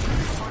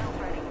 Portal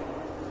ready.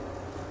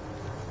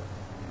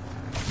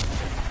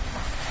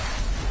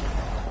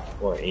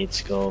 Or 8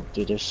 scope.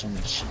 Dude, there's so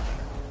much.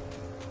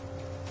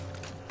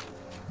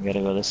 We gotta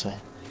go this way.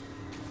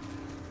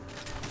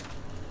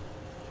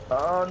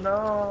 Oh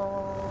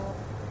no!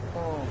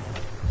 Oh,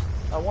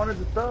 I wanted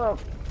the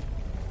stuff.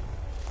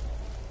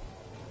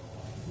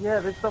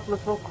 Yeah, this stuff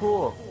looks so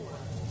cool.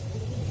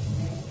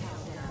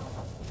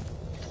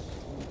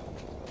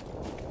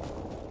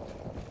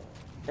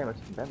 Damn, it's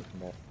some damage from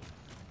that.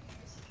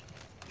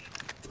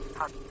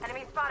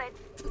 Enemy spotted.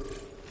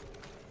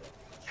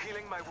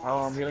 Healing my wounds. Oh,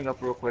 I'm healing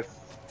up real quick.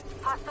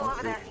 Hostile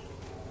over there.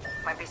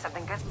 Might be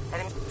something good.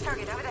 Enemy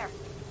target over there.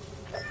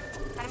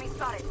 Enemy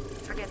spotted.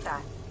 Forget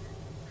that.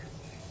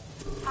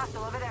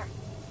 Hostile over there.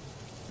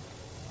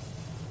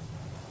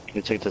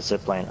 We took the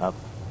zip line up.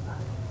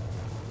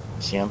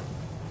 See him?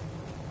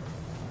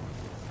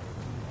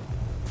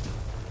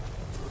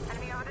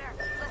 Enemy over there.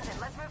 Listen,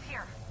 let's move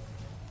here.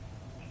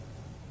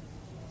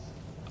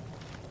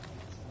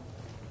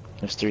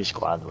 There's 3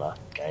 squads left,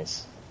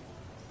 guys.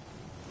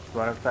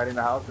 Run outside in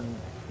the house and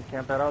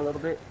camp that out a little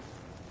bit.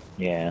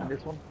 Yeah, In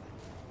this one.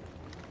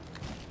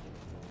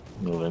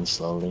 moving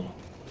slowly.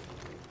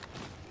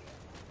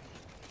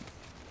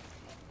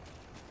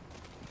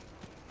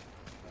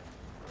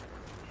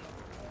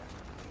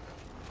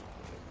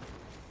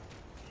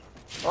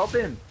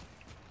 Open.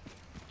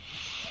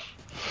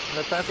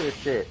 No time for this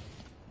shit.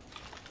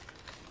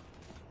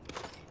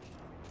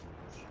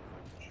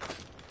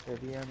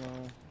 Heavy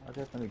ammo. I'll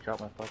definitely drop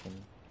my fucking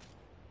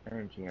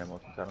energy ammo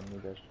since I don't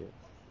need that shit.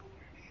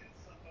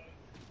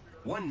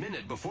 1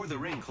 minute before the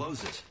ring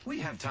closes. We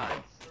have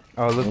time.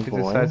 Oh, look who Boy.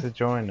 decides to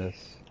join us.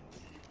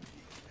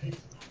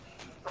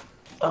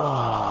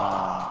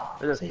 Oh,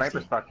 There's a safety.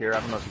 sniper stock here.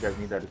 I don't know if you guys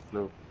need that. It's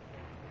blue.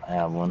 I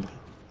have one.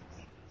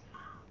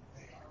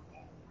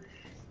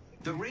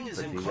 The ring is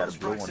in You got a close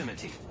blue one.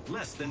 proximity.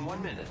 Less than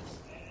 1 minute.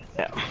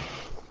 Yeah.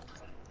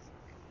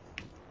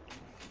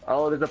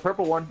 Oh, there's a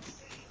purple one.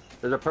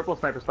 There's a purple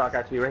sniper stock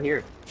actually right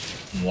here.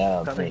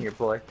 Yeah. Come in here,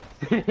 boy.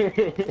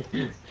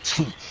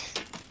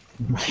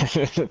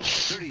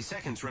 30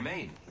 seconds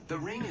remain. The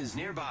ring is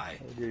nearby.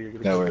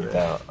 Dude, That worked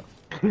out.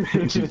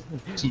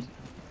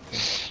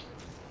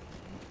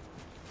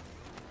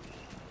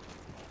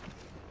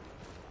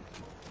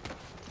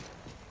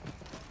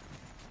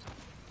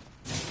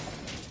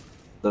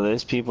 So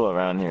there's people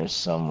around here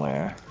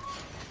somewhere.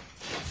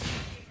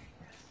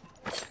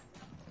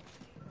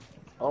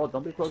 Oh,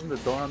 don't be closing the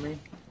door on me.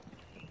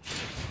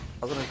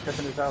 I was gonna check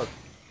in this house.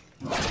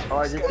 Oh,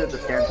 I just did the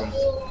scan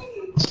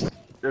thing.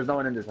 There's no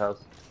one in this house.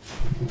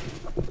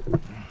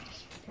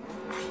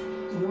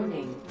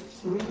 Warning.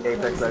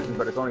 Apex Legends,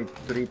 but it's only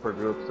 3 per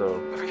group, so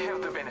We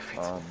have the benefit.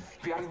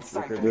 We are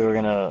inside. could- We were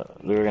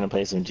gonna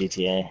play some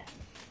GTA.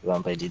 We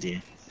wanna play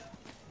GTA.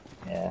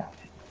 Yeah.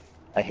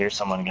 I hear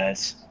someone,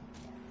 guys.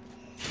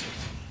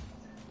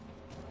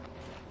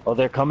 Oh,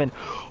 they're coming.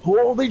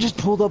 Oh, they just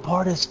pulled up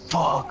hard as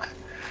fuck.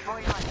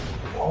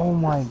 Oh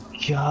my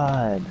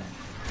god.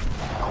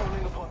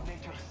 Calling upon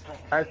nature's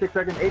strength. I have 6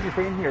 seconds. Agent,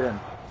 stay in here then.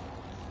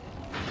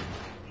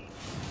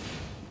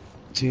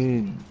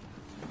 Dude.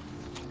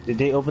 Did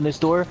they open this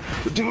door?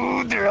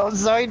 Dude, they're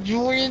outside,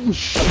 Julian. Go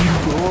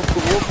up,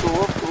 go up,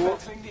 go up, go up.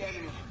 Battling the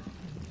enemy.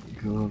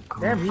 Go,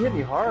 go. Damn, he hit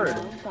me hard.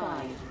 Round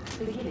 5.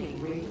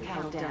 Beginning ring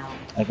countdown.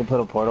 I can put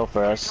a portal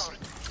for us.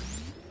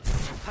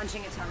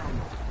 Punching a tunnel.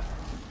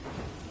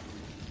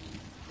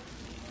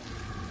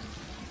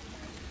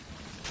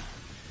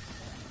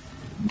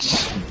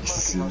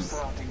 Marking our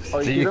surroundings. Oh,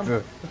 you see them?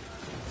 Jesus.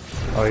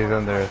 Oh, he's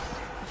under us.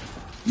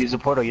 Use the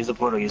portal, use the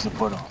portal, use the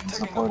portal, use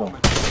the portal.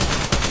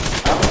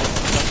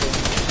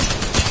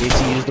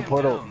 JC, use the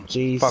portal.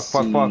 JC. Fuck,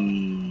 fuck, fuck.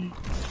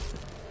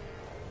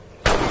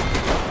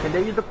 Can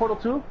they use the portal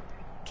too?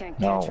 Can't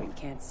No. catch what you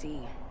can't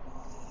see.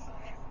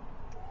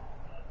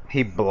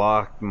 He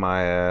blocked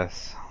my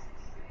ass.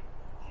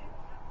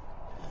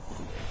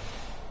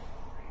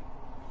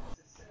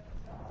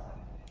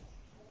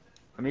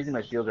 I'm using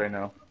my shields right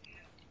now.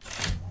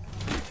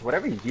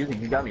 Whatever he's using,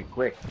 he got me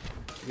quick.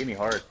 He hit me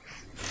hard.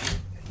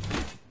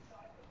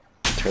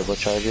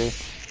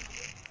 Turbocharger.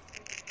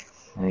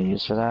 Any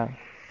use for that?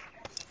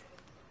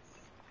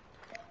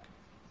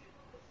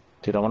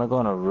 Dude, I wanna go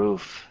on a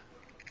roof.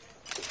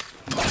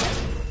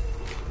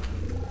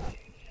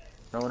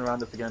 No one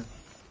around us again.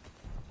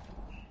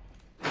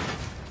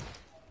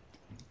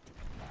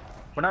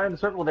 We're not in the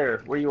circle there,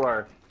 where you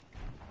are.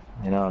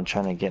 You know, I'm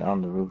trying to get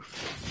on the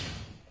roof.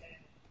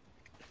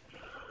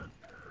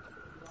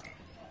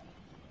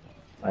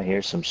 I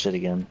hear some shit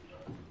again.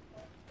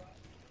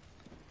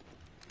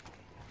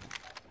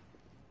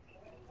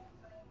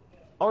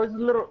 Oh, there's a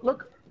little,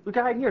 look, we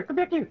can hide here. Come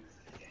back here.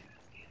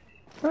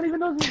 I don't even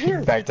know he's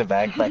here. Back to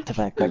back, back to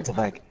back, back to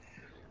back.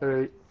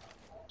 Alright.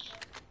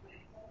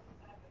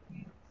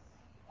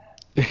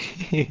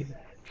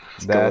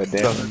 That's going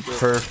down. the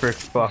perfect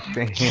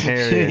fucking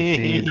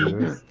area,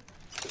 Jesus.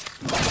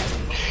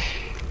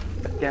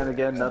 Scan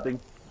again, nothing.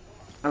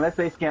 Unless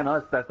they scan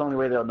us, that's the only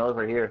way they'll know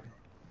we're here.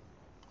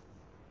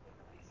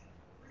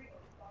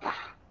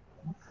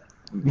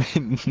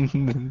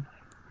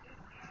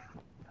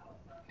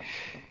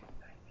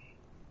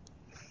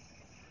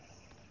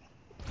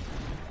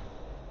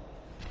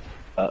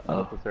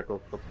 Uh-oh. The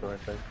circle, flip to our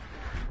side.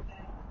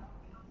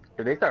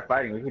 If they start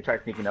fighting, we can try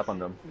sneaking up on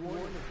them.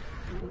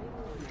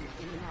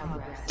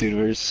 Dude,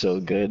 we're so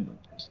good.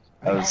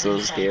 I'm so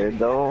scared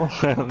though.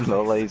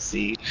 All I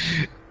see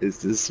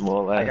is this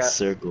small I ass got-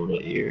 circle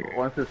right here.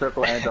 Once the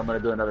circle ends, I'm gonna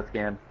do another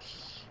scan.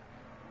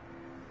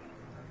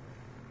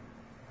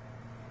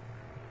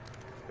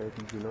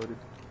 Everything's reloaded.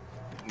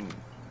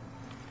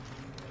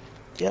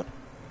 Yep.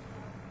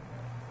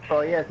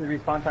 Oh yeah, it's the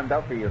respawn timed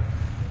out for you.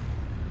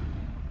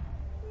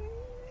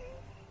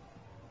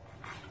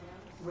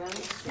 Round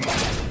 6.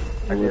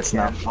 I Ooh, did it's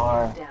not scan.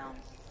 far. Down.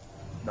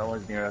 No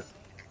one's near us.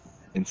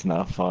 It's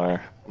not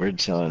far. We're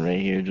chilling right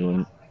here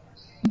doing.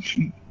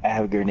 I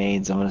have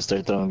grenades. I'm gonna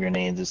start throwing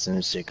grenades as soon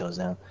as shit goes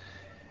down.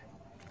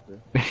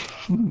 I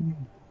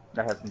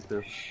have some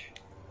too.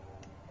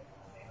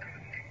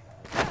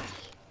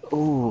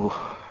 Ooh.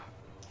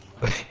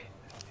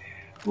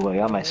 Ooh, I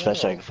got my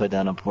special. I can put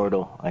down a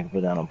portal. I can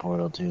put down a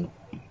portal too.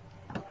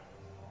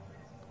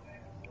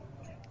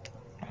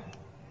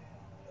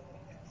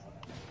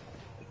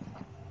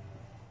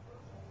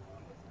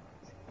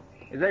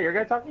 Is that your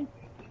guy talking?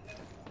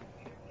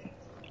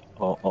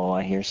 Oh, oh,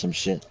 I hear some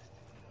shit.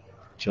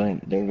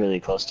 Julian, they're really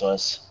close to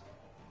us.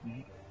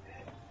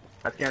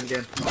 I scanned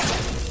again.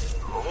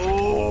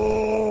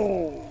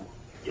 Oh!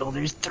 Yo,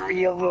 there's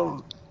 3 of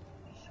them!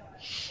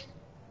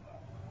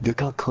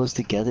 Look how close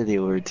together they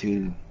were,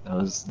 too. That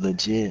was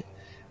legit.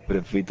 But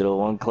if we throw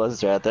one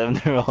cluster at them,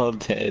 they're all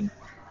dead.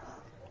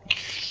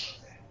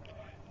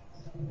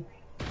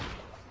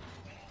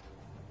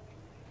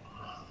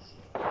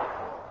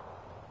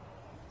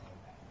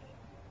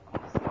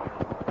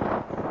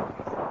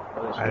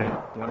 Oh, I didn't-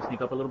 you want to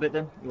sneak up a little bit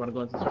then? You want to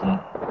go into the circle?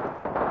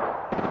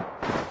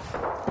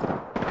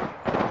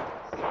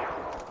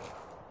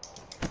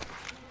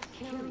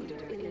 Kill leader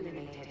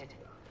eliminated.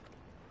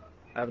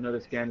 I have another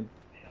scan.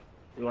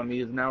 You want me to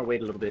use it now or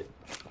wait a little bit?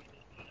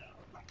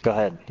 Go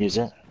ahead, use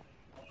it.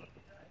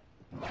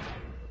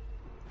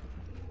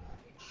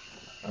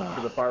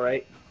 To the far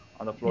right,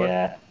 on the floor.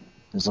 Yeah,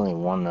 there's only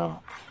one though.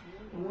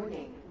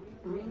 Warning.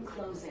 Ring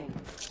closing.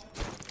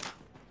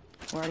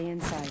 Already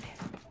inside.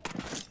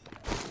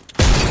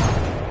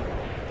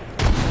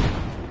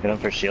 Hit him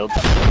for shield.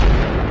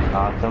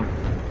 Knock him.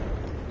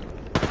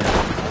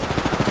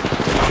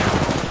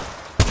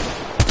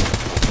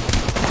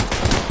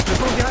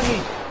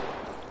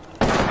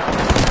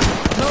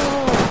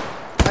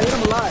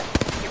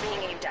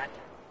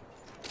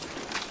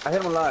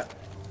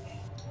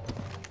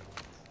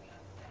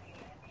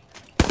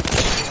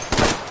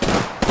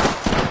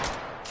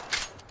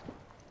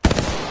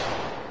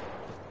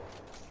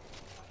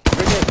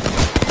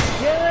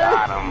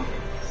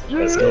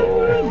 Let's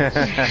go.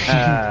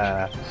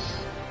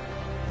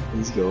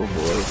 Let's go,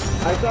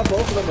 boys. I saw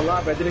both of them a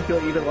lot, but I didn't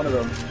kill either one of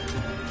them.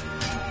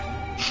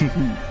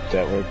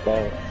 That worked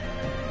out.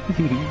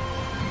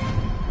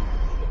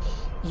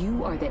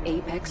 You are the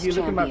Apex You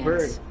look at my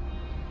bird.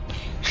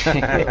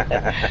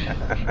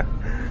 champions.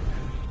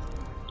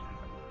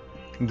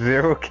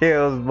 0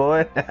 kills,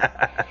 boy.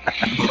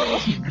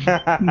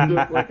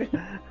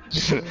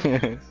 Shit.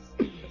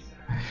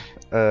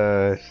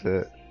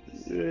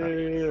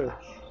 Yeah.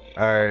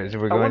 Alright, so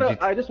we're going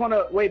to... I just want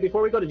to wait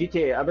before we go to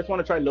GTA. I just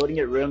want to try loading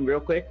it real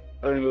quick.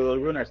 I mean, we'll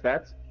ruin our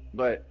stats,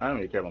 but I don't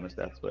really care about my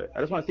stats. But I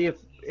just want to see if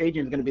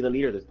Adrian's going to be the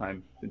leader this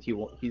time since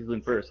he's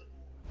in first.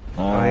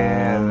 Oh,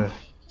 yeah.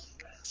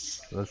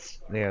 Let's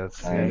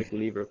see. Make the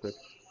leave real quick.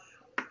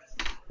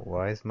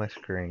 Why is my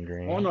screen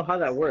green? I don't know how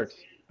that works.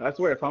 I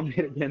swear, if I'm late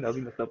again, that'll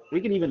be messed up. We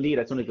can even lead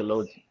as soon as it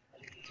loads.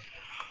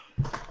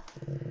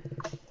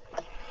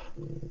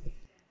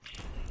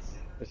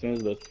 As soon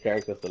as the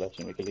character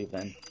selection, we can leave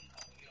then.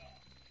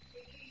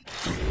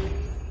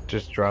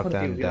 Just drop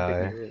down and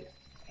die.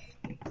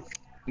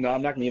 No,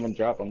 I'm not gonna even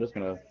drop. I'm just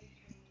gonna.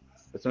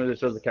 As soon as it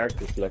shows the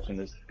character selection,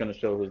 it's gonna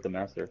show who's the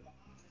master.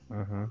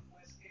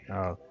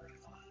 Oh.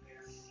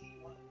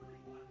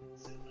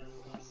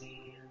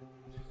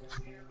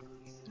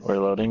 We're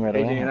loading right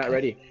away. Adrian, you're not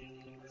ready.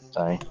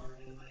 Sorry.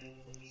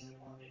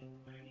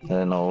 I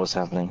didn't know what was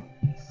happening.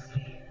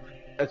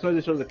 As soon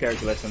as it shows the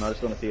character selection, I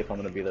just want to see if I'm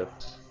gonna be the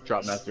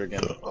drop master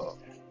again.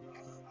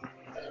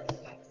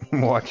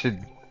 Watch it.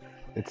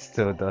 It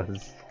still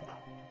does.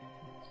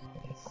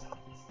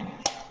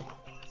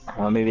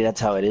 Well, maybe that's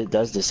how it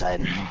does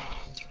decide.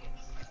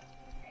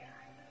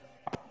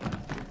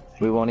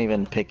 We won't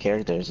even pick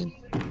characters.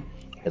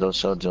 It'll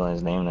show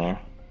Julian's name there.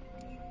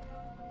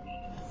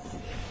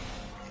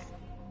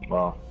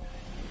 Well,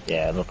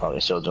 yeah, it'll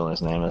probably show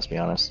Julian's name, let's be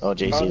honest. Oh,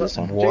 JC this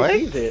time. What?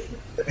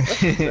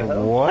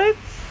 What?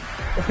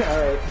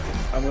 Alright,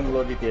 I'm gonna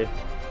load GTA.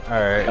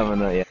 Alright. I'm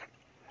gonna, yeah.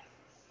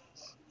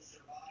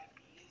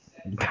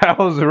 That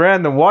was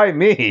random. Why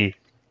me?